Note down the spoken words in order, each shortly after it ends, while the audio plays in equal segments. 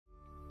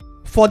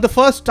For the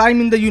first time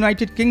in the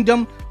United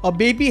Kingdom, a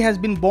baby has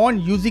been born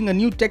using a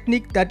new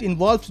technique that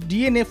involves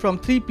DNA from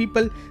 3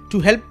 people to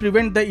help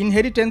prevent the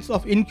inheritance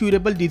of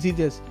incurable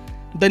diseases.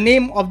 The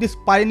name of this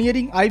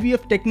pioneering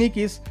IVF technique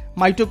is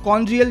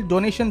mitochondrial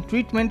donation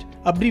treatment,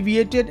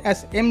 abbreviated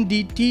as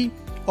MDT,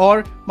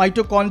 or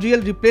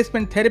mitochondrial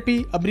replacement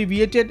therapy,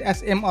 abbreviated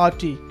as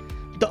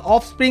MRT. The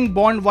offspring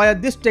born via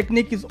this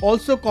technique is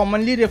also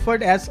commonly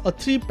referred as a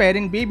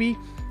 3-parent baby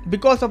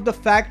because of the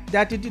fact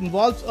that it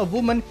involves a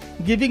woman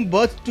giving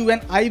birth to an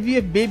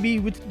IVF baby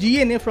with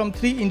DNA from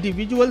 3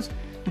 individuals,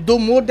 though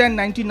more than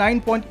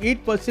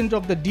 99.8%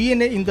 of the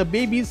DNA in the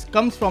babies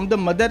comes from the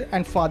mother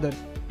and father.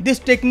 This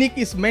technique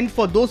is meant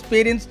for those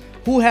parents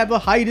who have a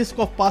high risk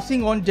of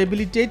passing on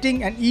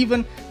debilitating and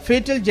even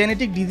fatal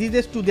genetic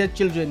diseases to their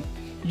children.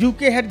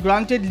 UK had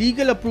granted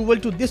legal approval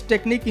to this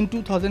technique in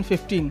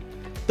 2015.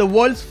 The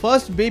world's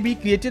first baby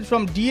created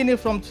from DNA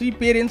from 3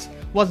 parents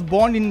was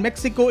born in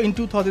Mexico in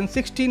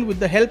 2016 with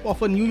the help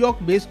of a New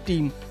York-based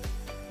team.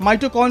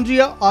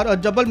 Mitochondria are a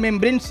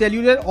double-membrane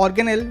cellular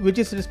organelle which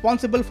is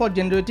responsible for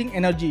generating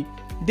energy.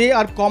 They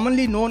are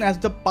commonly known as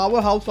the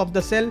powerhouse of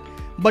the cell,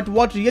 but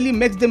what really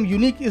makes them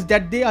unique is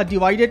that they are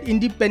divided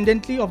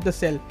independently of the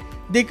cell.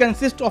 They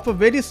consist of a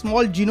very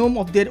small genome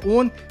of their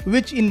own,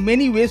 which in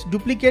many ways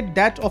duplicate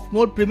that of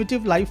more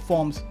primitive life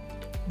forms.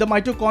 The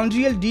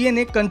mitochondrial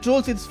DNA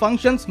controls its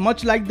functions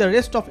much like the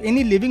rest of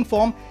any living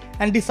form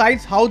and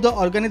decides how the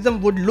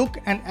organism would look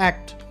and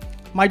act.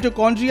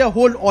 Mitochondria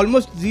hold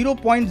almost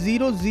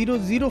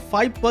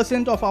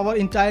 0.0005% of our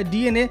entire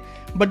DNA,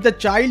 but the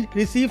child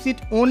receives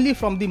it only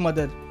from the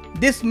mother.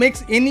 This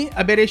makes any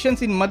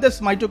aberrations in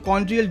mother's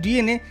mitochondrial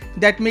DNA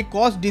that may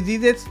cause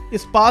diseases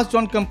is passed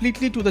on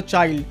completely to the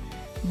child.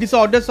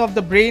 Disorders of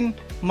the brain,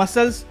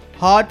 muscles,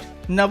 heart,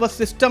 nervous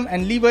system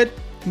and liver,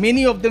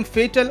 many of them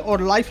fatal or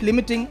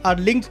life-limiting, are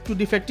linked to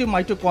defective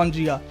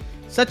mitochondria.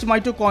 Such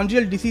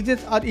mitochondrial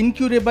diseases are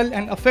incurable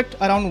and affect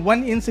around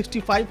 1 in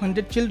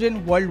 6,500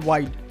 children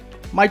worldwide.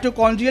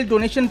 Mitochondrial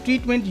donation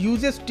treatment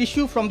uses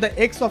tissue from the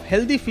eggs of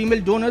healthy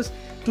female donors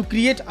to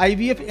create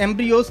IVF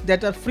embryos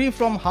that are free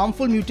from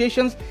harmful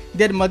mutations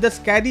their mothers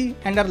carry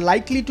and are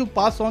likely to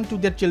pass on to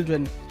their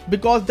children.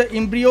 Because the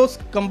embryos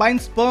combine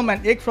sperm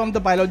and egg from the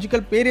biological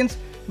parents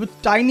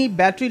with tiny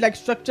battery-like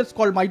structures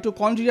called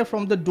mitochondria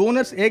from the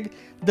donor's egg,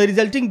 the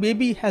resulting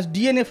baby has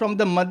DNA from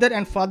the mother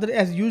and father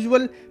as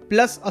usual,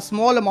 plus a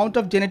small amount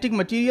of genetic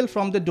material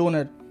from the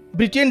donor.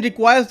 Britain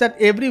requires that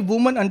every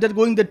woman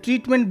undergoing the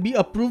treatment be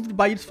approved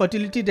by its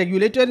fertility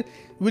regulator,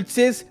 which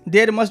says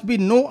there must be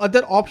no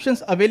other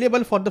options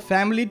available for the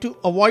family to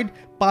avoid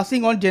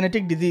passing on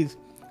genetic disease.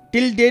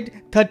 Till date,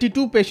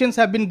 32 patients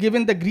have been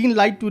given the green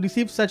light to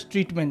receive such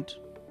treatment.